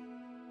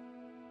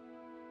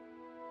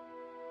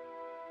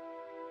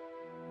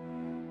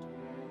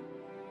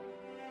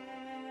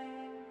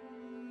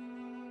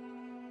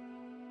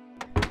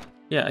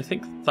 Yeah, I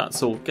think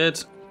that's all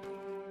good.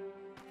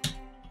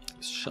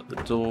 Let's shut the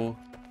door.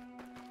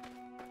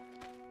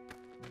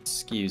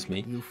 Excuse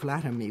me. You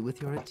flatter me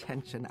with your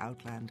attention,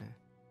 Outlander.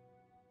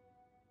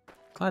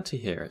 Glad to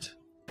hear it.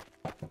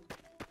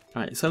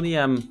 Right, it's only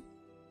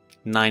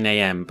 9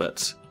 AM,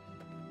 but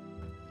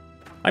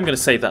I'm going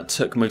to say that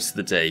took most of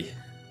the day,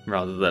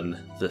 rather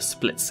than the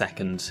split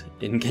second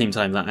in game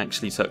time that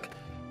actually took.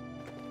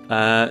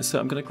 So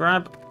I'm going to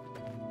grab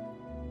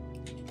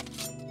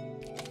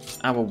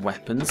our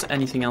weapons.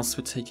 Anything else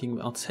we're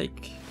taking? I'll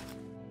take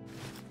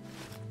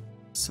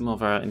some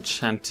of our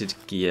enchanted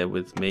gear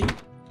with me.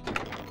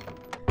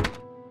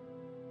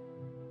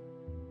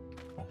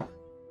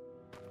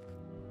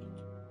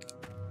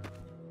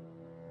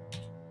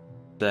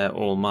 They're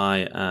all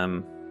my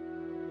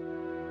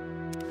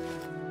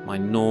my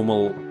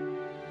normal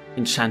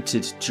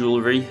enchanted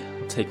jewellery.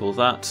 I'll take all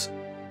that.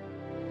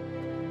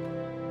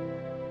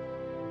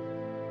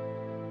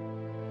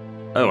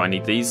 Oh, I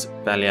need these.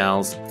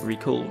 Belial's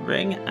recall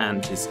ring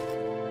and his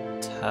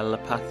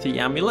telepathy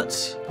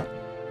amulet.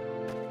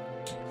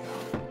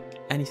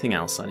 Anything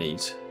else I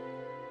need?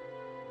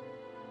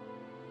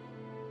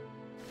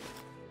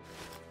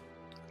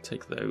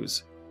 Take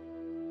those.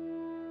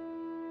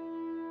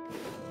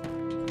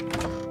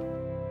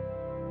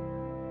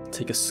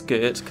 Take a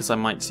skirt because I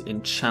might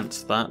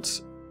enchant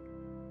that.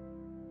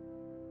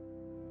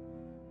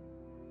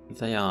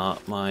 They are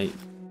my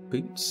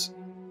boots.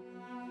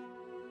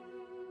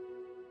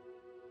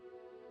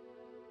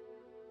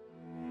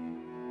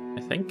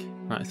 I think.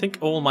 Right, I think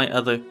all my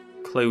other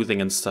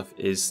clothing and stuff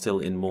is still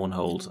in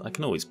Mournhold. I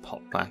can always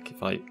pop back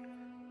if I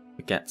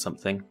forget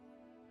something.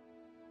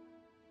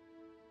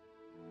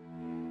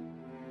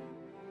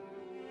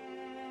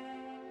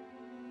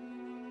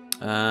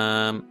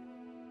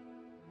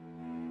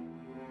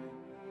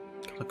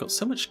 I've got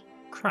so much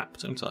crap,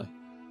 don't I?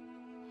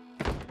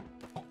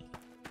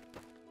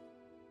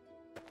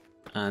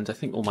 And I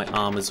think all my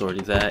armor's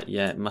already there.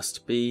 Yeah, it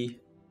must be.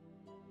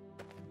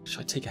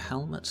 Should I take a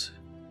helmet?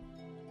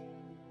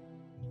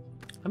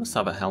 I must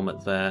have a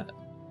helmet there.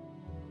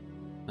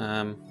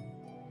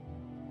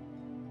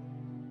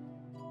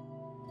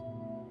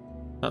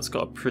 That's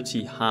got a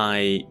pretty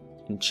high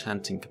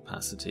enchanting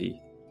capacity.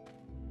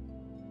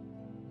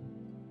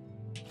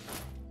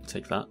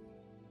 Take that.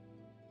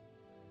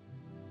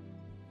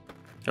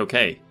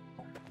 Okay.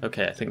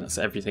 Okay, I think that's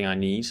everything I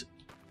need.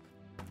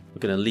 We're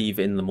going to leave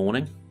in the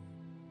morning.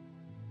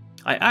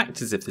 I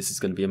act as if this is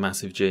going to be a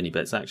massive journey,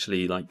 but it's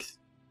actually like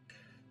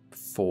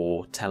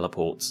 4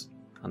 teleports,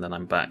 and then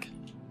I'm back.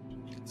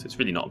 So it's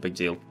really not a big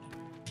deal.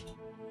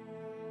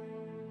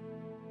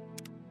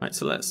 Right,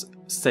 so let's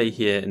stay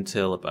here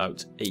until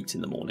about 8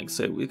 in the morning.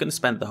 So we're going to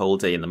spend the whole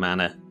day in the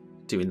manor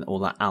doing all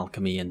that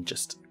alchemy and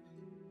just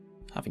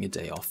having a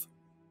day off.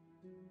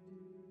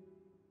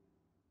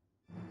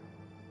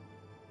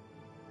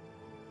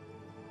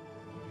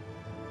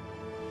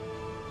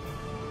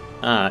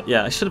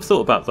 Yeah, I should have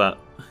thought about that.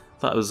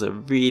 That was a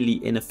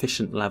really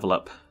inefficient level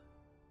up.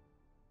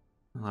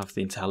 I'll have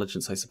the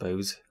intelligence, I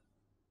suppose.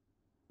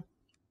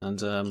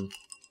 And,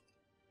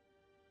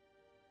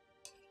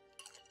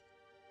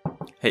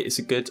 hey, it's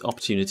a good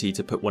opportunity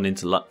to put one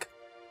into luck.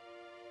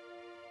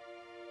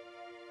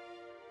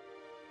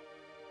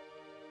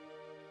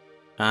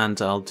 And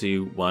I'll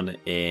do one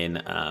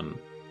in,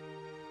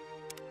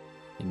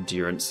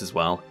 endurance as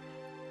well.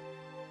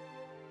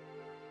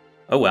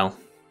 Oh well.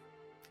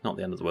 Not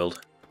the end of the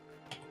world.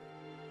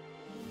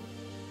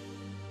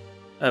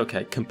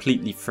 Okay,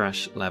 completely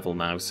fresh level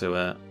now, so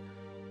I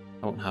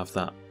won't have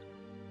that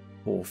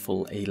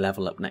awful a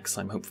level up next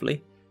time,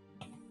 hopefully.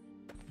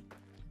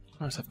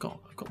 Alright, I've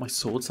got my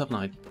swords, haven't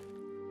I?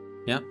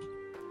 Yeah.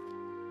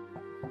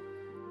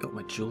 Got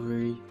my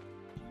jewellery.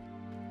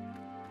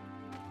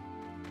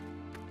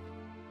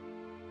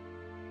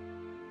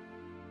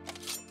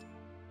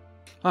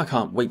 I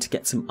can't wait to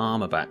get some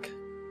armour back.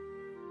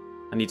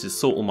 I need to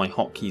sort all my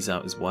hotkeys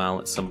out as well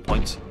at some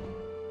point.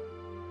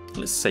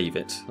 Let's save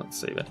it. Let's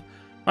save it.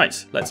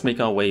 Right, let's make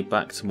our way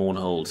back to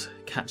Mournhold.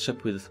 Catch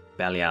up with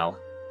Belial.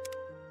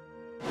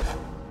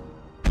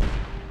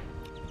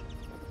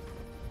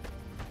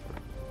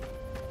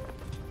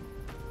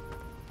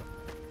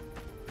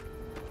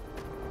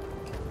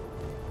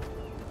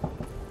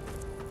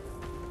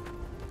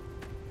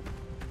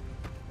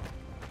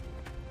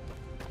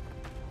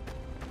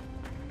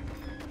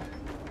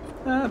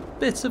 A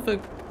bit of a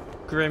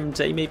grim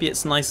day. Maybe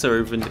it's nicer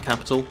over in the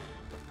capital.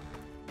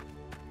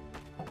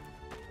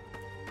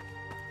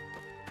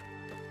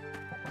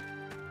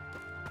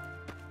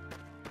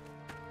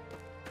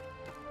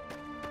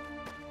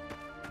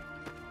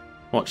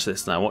 Watch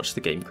this now. Watch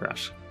the game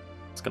crash.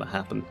 It's going to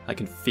happen. I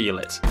can feel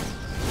it.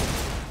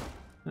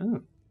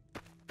 Oh.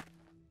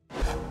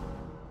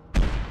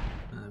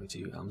 We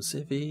do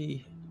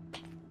Almzivi.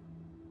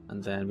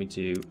 And then we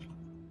do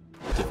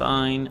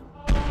Divine.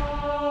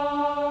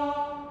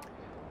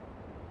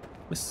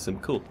 This is some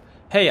cool.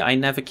 Hey, I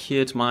never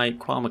cured my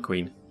Qualma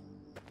Queen.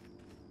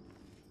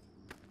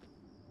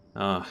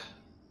 Ah.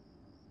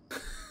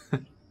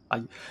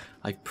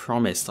 I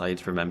promised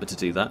I'd remember to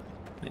do that.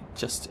 It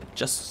just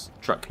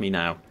struck me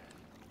now.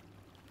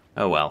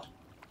 Oh well.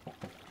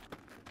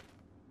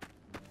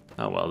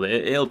 Oh well,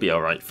 it'll be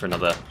alright for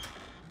another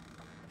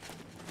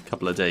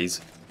couple of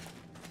days.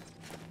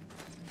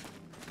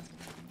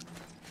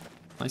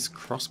 Nice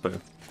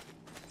crossbow.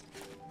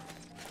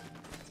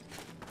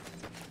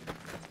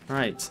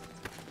 Right.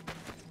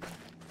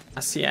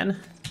 Asien.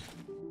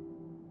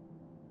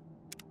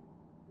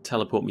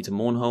 Teleport me to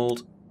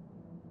Mournhold.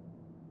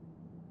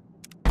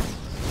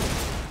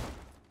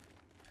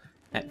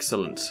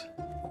 Excellent.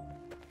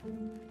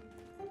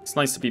 It's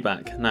nice to be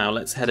back. Now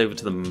let's head over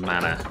to the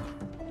manor.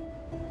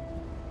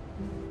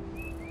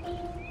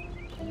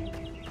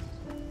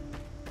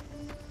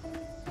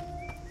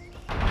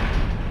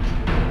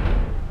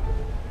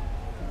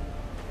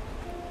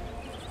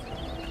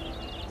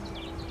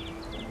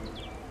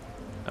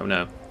 Oh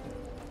no.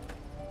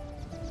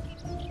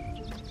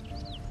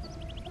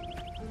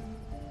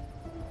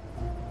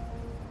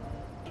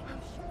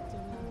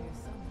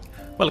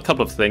 Well, a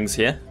couple of things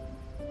here.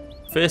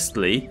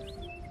 Firstly,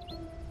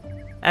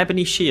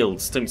 ebony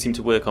shields don't seem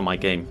to work on my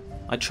game.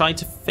 I tried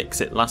to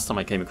fix it last time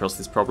I came across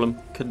this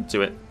problem. Couldn't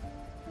do it.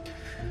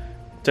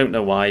 Don't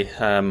know why.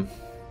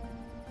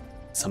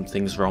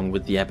 Something's wrong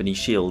with the ebony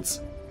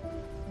shields.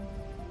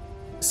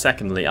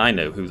 Secondly, I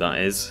know who that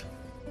is.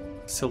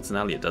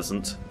 Siltonalia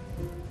doesn't.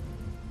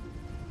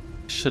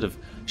 Should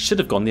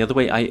have gone the other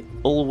way. I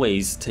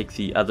always take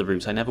the other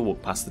route. I never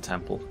walk past the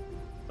temple.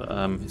 But,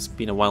 it's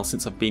been a while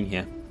since I've been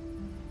here.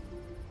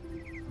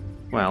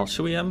 Well,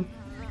 shall we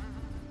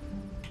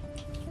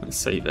let's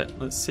save it.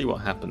 Let's see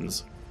what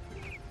happens.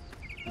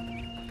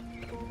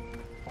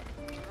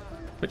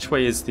 Which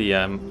way is the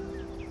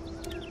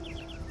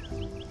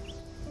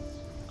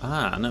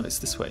Ah, no, it's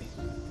this way.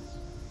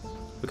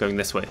 We're going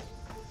this way.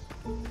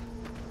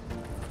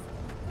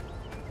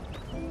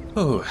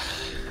 Oh.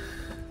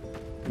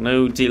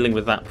 No dealing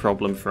with that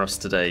problem for us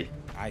today.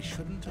 I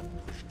shouldn't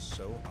have pushed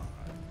so hard.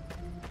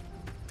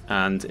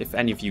 And if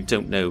any of you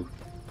don't know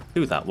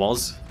who that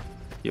was,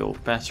 you're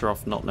better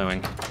off not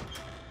knowing.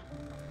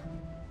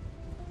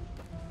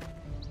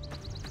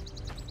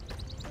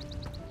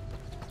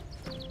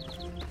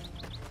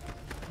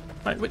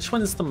 Right, which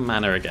one's the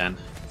manor again?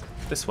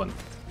 This one.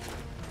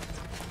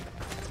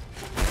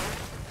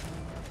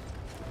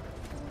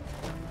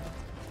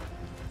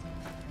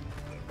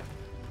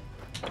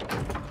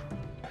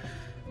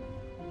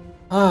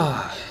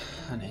 Ah,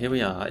 and here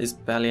we are. Is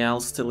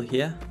Belial still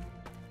here?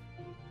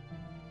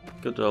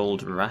 Good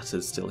old rat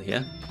is still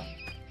here.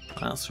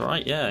 That's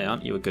right, yeah,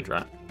 aren't you a good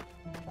rat?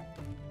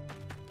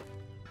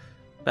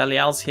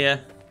 Belial's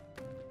here.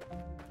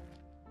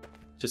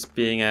 Just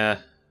being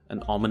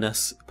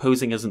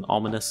posing as an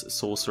ominous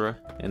sorcerer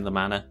in the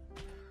manor.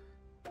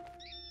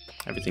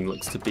 Everything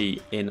looks to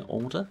be in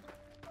order.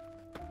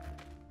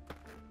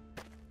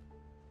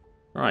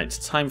 Right,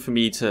 time for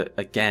me to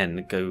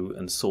again go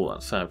and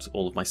sort out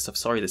all of my stuff.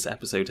 Sorry, this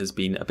episode has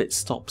been a bit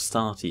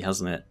stop-starty,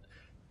 hasn't it?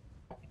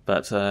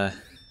 But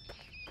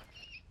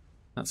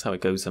that's how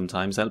it goes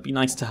sometimes. It'll be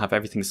nice to have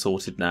everything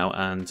sorted now,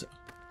 and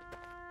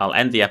I'll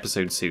end the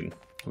episode soon.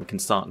 We can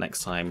start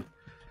next time.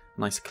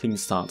 Nice clean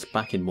start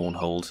back in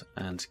Mournhold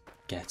and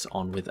get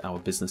on with our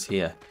business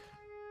here.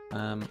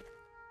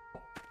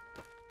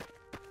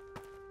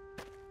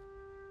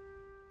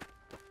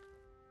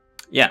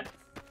 Yeah,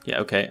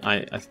 okay,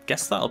 I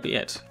guess that'll be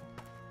it.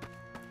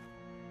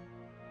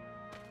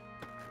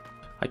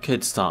 I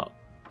could start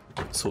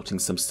sorting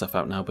some stuff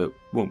out now, but it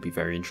won't be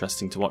very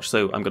interesting to watch.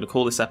 So I'm going to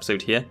call this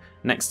episode here.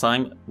 Next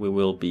time, we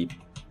will be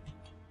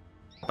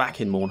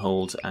back in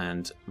Mournhold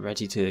and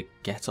ready to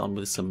get on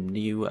with some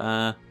new,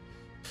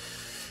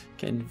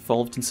 get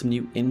involved in some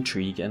new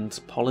intrigue and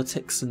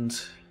politics and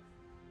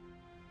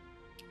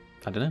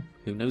I don't know,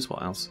 who knows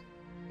what else.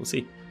 We'll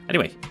see.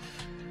 Anyway,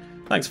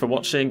 thanks for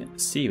watching.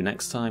 See you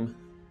next time.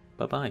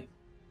 Bye-bye.